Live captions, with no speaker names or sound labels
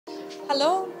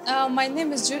Hello, my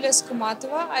name is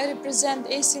Iuliia. I represent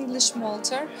ACE English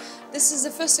Malta. This is the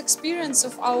first experience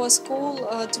of our school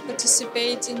to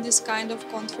participate in this kind of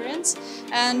conference,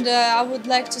 and I would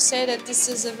like to say that this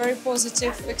is a very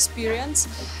positive experience.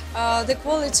 The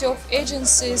quality of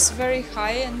agency is very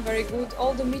high and very good.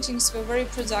 All the meetings were very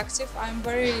productive. I'm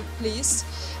very pleased.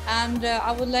 And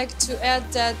I would like to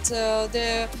add that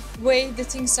the way the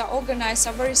things are organized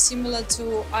are very similar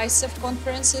to ISEF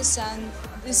conferences, and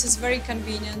this is very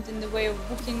convenient in the way of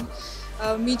booking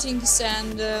meetings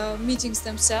and meetings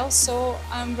themselves. So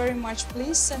I'm very much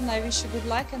pleased, and I wish you good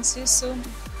luck and see you soon.